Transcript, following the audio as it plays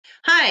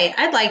Hi,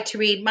 I'd like to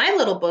read my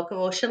little book of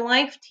ocean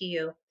life to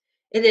you.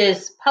 It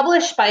is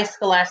published by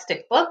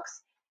Scholastic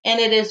Books and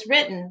it is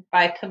written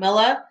by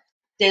Camilla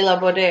de la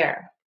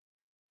Baudière.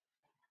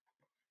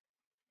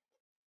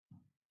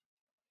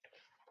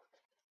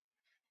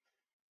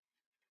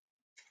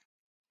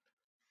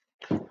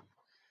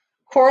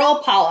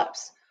 Coral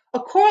polyps. A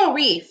coral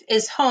reef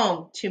is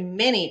home to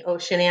many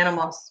ocean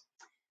animals.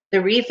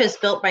 The reef is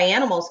built by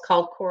animals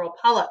called coral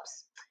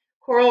polyps.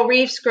 Coral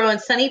reefs grow in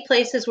sunny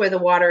places where the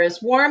water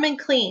is warm and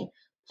clean.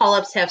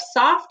 Polyps have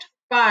soft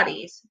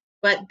bodies,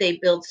 but they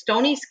build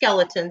stony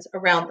skeletons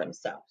around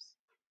themselves.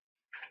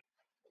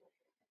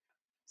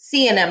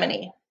 Sea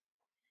anemone.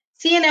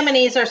 Sea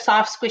anemones are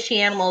soft, squishy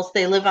animals.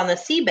 They live on the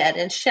seabed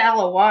in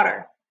shallow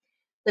water.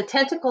 The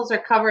tentacles are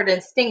covered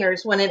in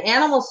stingers. When an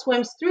animal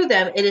swims through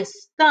them, it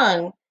is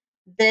stung,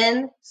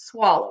 then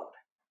swallowed.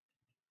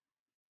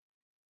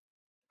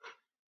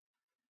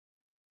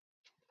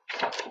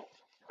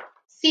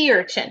 Sea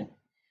urchin.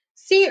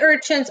 Sea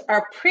urchins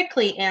are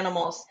prickly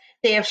animals.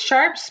 They have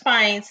sharp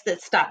spines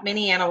that stop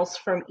many animals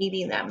from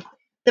eating them.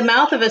 The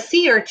mouth of a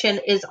sea urchin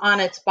is on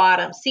its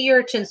bottom. Sea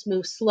urchins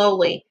move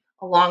slowly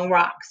along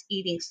rocks,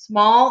 eating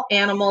small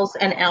animals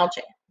and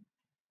algae.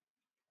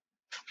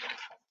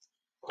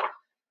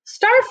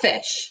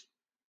 Starfish.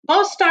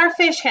 Most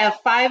starfish have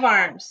 5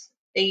 arms.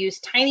 They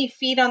use tiny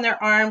feet on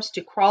their arms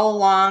to crawl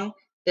along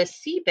the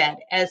seabed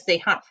as they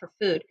hunt for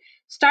food.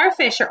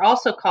 Starfish are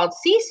also called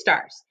sea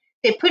stars.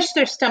 They push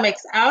their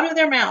stomachs out of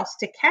their mouths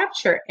to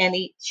capture and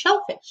eat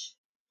shellfish.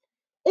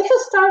 If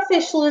a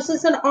starfish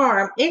loses an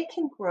arm, it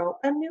can grow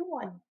a new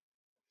one.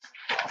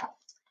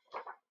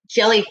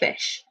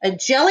 Jellyfish. A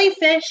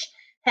jellyfish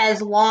has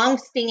long,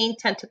 stinging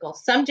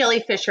tentacles. Some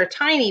jellyfish are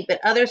tiny,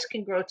 but others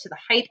can grow to the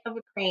height of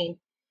a crane.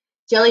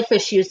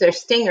 Jellyfish use their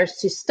stingers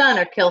to stun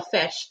or kill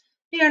fish.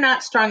 They are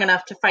not strong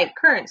enough to fight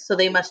currents, so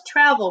they must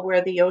travel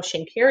where the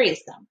ocean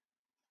carries them.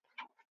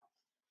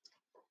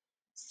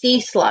 Sea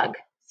slug.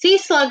 Sea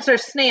slugs are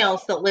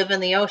snails that live in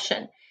the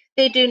ocean.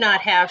 They do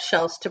not have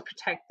shells to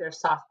protect their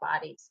soft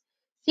bodies.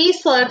 Sea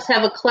slugs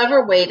have a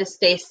clever way to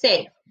stay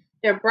safe.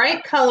 Their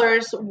bright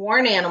colors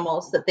warn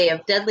animals that they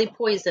have deadly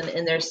poison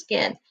in their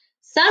skin.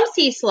 Some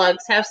sea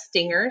slugs have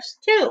stingers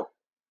too.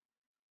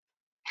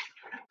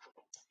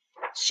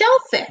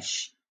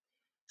 Shellfish.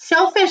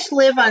 Shellfish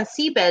live on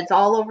seabeds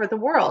all over the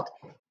world.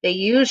 They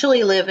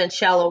usually live in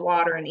shallow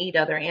water and eat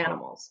other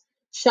animals.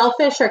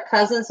 Shellfish are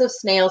cousins of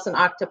snails and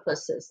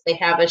octopuses. They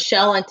have a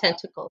shell and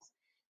tentacles.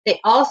 They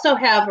also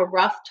have a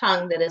rough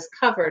tongue that is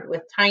covered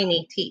with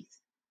tiny teeth.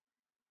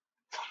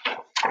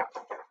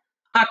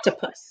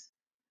 Octopus.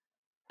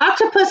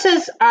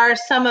 Octopuses are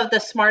some of the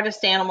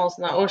smartest animals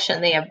in the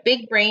ocean. They have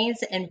big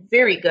brains and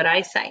very good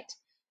eyesight.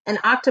 An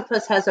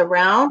octopus has a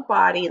round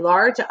body,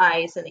 large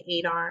eyes, and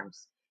 8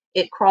 arms.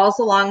 It crawls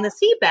along the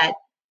seabed,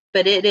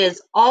 but it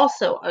is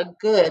also a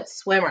good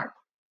swimmer.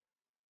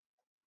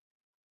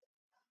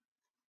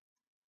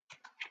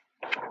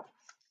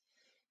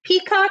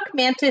 Peacock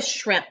mantis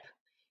shrimp.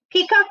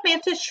 Peacock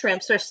mantis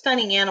shrimps are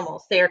stunning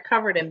animals. They are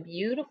covered in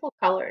beautiful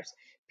colors.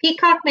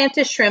 Peacock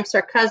mantis shrimps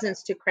are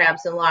cousins to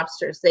crabs and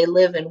lobsters. They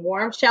live in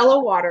warm,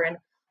 shallow water and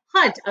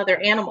hunt other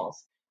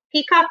animals.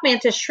 Peacock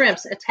mantis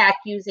shrimps attack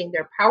using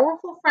their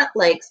powerful front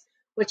legs,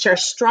 which are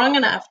strong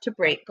enough to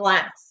break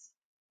glass.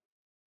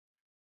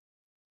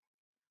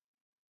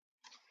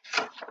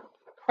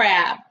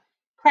 Crab.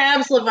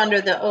 Crabs live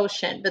under the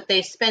ocean, but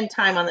they spend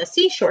time on the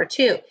seashore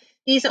too.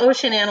 These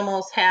ocean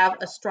animals have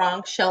a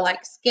strong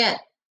shell-like skin.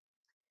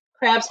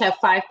 Crabs have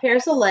 5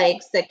 pairs of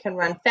legs that can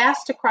run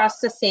fast across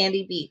the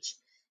sandy beach.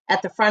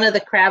 At the front of the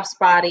crab's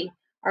body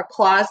are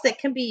claws that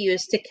can be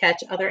used to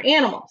catch other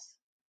animals.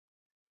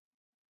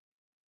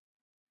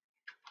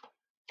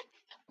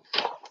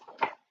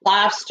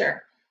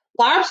 Lobster.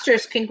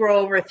 Lobsters can grow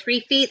over 3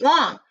 feet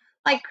long.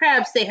 Like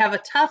crabs, they have a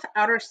tough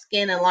outer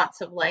skin and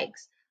lots of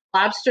legs.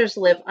 Lobsters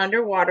live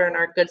underwater and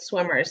are good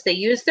swimmers. They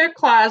use their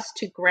claws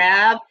to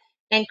grab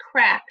and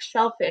crack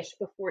shellfish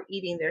before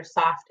eating their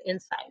soft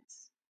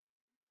insides.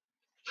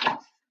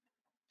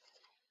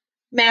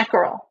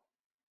 Mackerel.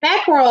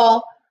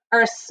 Mackerel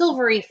are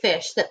silvery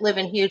fish that live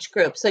in huge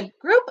groups. A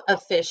group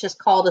of fish is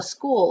called a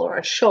school or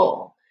a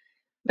shoal.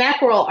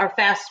 Mackerel are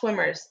fast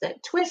swimmers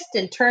that twist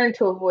and turn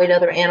to avoid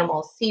other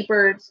animals.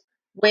 Seabirds,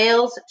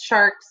 whales,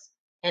 sharks,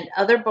 and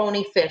other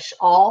bony fish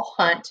all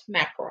hunt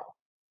mackerel.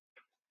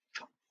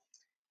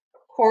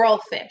 Coral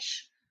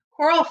fish.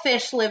 Coral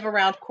fish live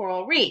around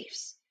coral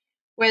reefs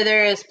where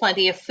there is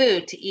plenty of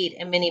food to eat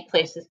and many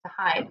places to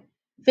hide.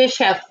 Fish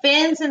have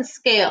fins and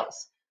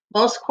scales.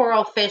 Most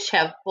coral fish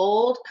have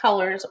bold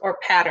colors or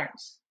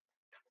patterns.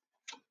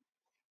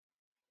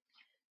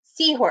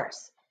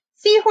 Seahorse.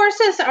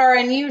 Seahorses are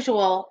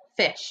unusual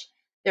fish.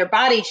 Their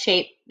body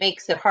shape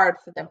makes it hard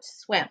for them to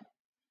swim.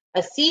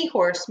 A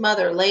seahorse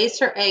mother lays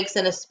her eggs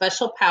in a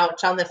special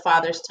pouch on the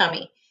father's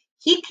tummy.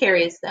 He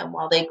carries them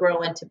while they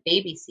grow into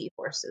baby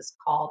seahorses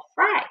called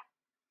fry.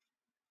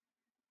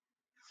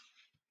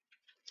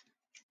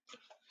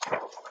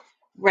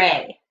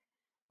 Ray.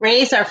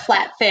 Rays are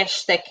flat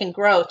fish that can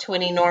grow to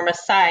an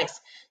enormous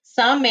size.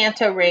 Some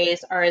manta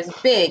rays are as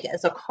big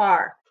as a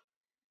car.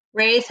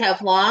 Rays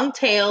have long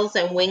tails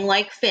and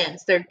wing-like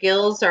fins. Their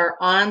gills are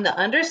on the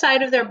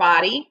underside of their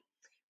body.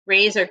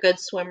 Rays are good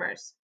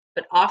swimmers,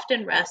 but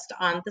often rest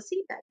on the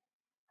seabed.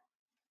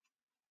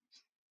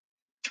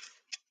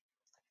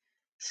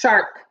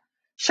 Shark.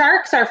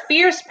 Sharks are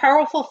fierce,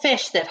 powerful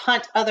fish that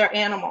hunt other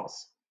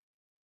animals.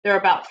 There are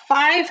about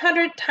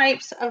 500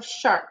 types of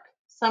shark.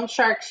 Some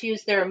sharks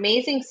use their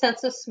amazing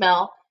sense of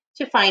smell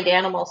to find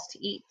animals to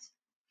eat.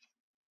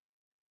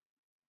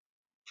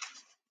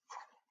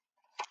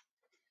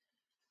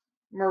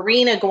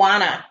 Marine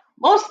iguana.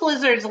 Most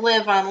lizards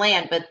live on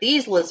land, but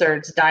these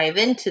lizards dive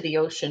into the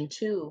ocean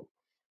too.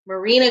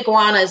 Marine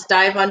iguanas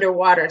dive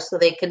underwater so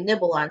they can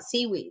nibble on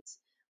seaweeds.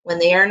 When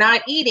they are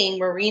not eating,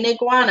 marine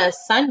iguanas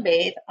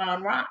sunbathe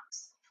on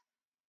rocks.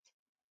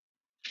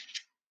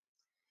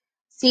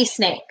 Sea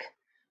snake.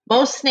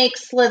 Most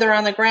snakes slither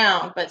on the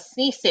ground, but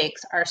sea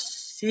snakes are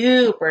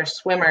super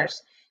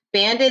swimmers.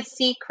 Banded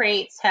sea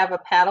kraits have a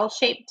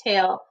paddle-shaped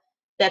tail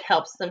that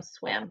helps them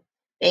swim.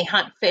 They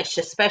hunt fish,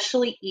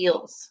 especially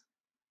eels.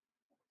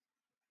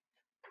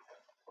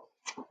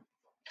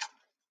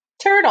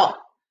 Turtle.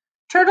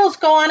 Turtles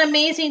go on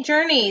amazing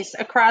journeys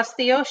across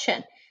the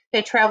ocean.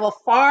 They travel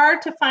far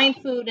to find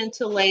food and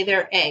to lay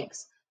their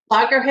eggs.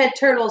 Loggerhead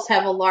turtles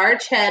have a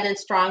large head and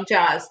strong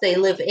jaws. They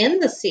live in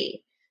the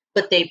sea,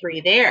 but they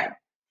breathe air.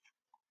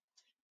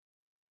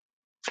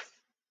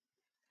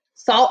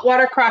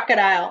 Saltwater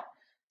crocodile.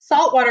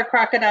 Saltwater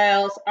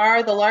crocodiles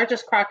are the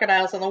largest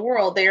crocodiles in the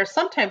world. They are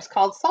sometimes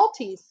called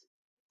salties.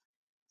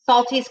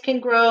 Salties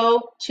can grow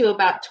to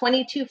about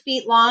 22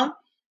 feet long.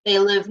 They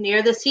live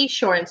near the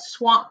seashore in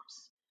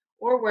swamps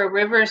or where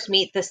rivers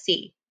meet the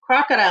sea.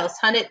 Crocodiles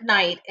hunt at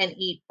night and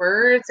eat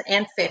birds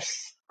and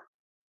fish.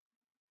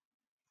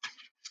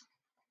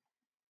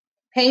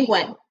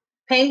 Penguin.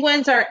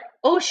 Penguins are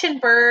ocean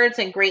birds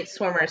and great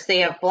swimmers. They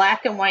have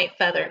black and white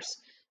feathers.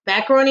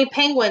 Macaroni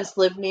penguins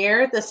live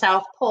near the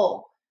South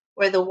Pole,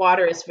 where the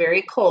water is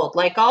very cold.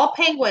 Like all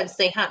penguins,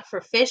 they hunt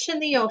for fish in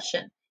the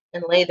ocean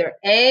and lay their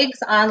eggs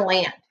on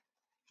land.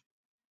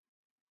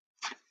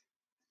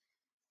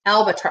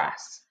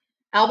 Albatross.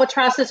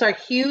 Albatrosses are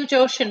huge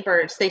ocean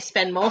birds. They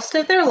spend most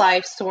of their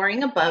lives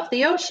soaring above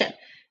the ocean.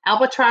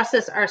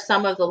 Albatrosses are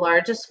some of the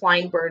largest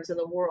flying birds in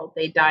the world.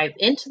 They dive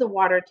into the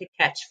water to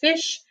catch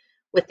fish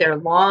with their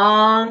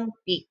long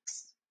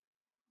beaks.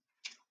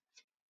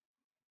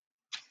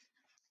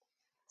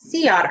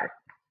 Sea otter.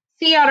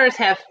 Sea otters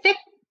have thick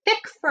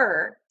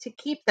fur to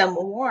keep them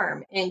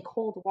warm in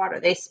cold water.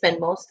 They spend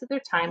most of their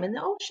time in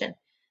the ocean.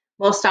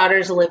 Most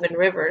otters live in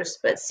rivers,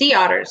 but sea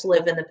otters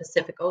live in the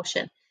Pacific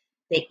Ocean.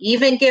 They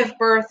even give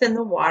birth in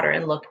the water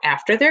and look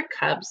after their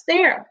cubs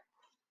there.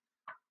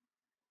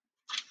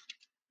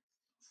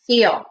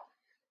 Seal.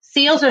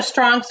 Seals are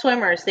strong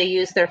swimmers. They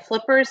use their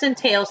flippers and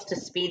tails to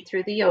speed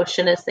through the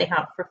ocean as they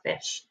hunt for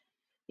fish.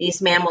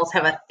 These mammals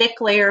have a thick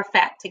layer of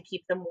fat to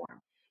keep them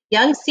warm.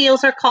 Young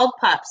seals are called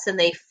pups, and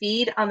they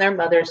feed on their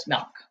mother's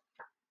milk.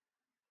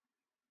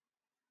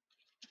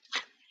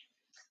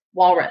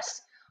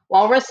 Walrus.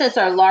 Walruses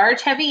are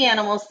large, heavy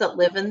animals that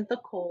live in the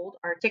cold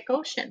Arctic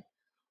Ocean.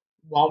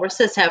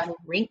 Walruses have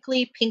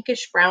wrinkly,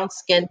 pinkish-brown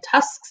skin,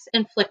 tusks,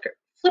 and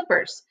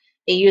flippers.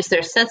 They use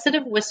their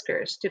sensitive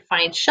whiskers to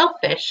find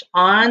shellfish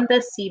on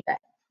the seabed.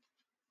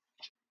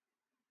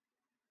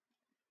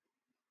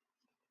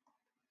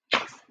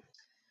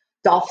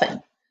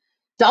 Dolphin.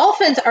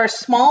 Dolphins are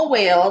small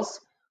whales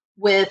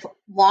with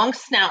long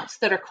snouts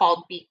that are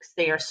called beaks.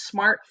 They are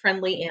smart,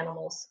 friendly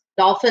animals.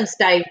 Dolphins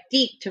dive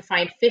deep to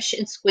find fish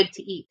and squid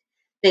to eat.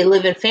 They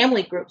live in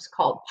family groups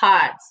called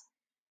pods.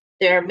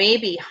 There may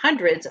be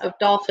hundreds of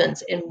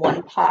dolphins in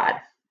one pod.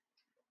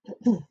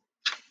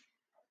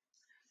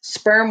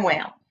 Sperm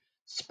whale.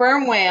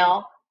 Sperm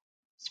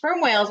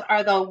whales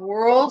are the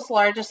world's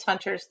largest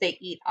hunters. They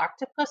eat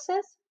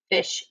octopuses,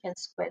 fish, and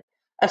squid.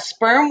 A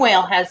sperm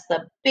whale has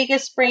the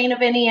biggest brain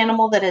of any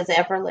animal that has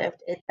ever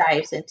lived. It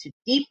dives into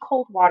deep,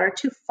 cold water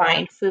to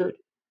find food.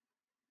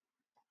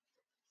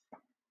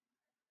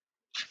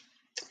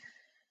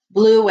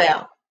 Blue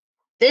whale.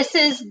 This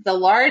is the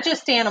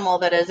largest animal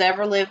that has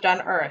ever lived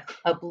on Earth.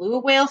 A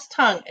blue whale's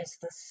tongue is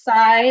the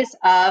size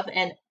of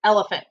an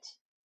elephant.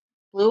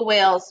 Blue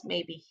whales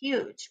may be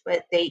huge,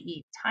 but they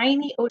eat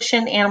tiny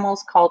ocean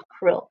animals called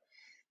krill.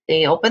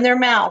 They open their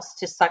mouths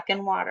to suck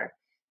in water.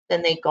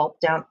 Then they gulp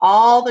down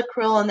all the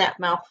krill in that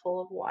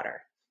mouthful of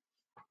water.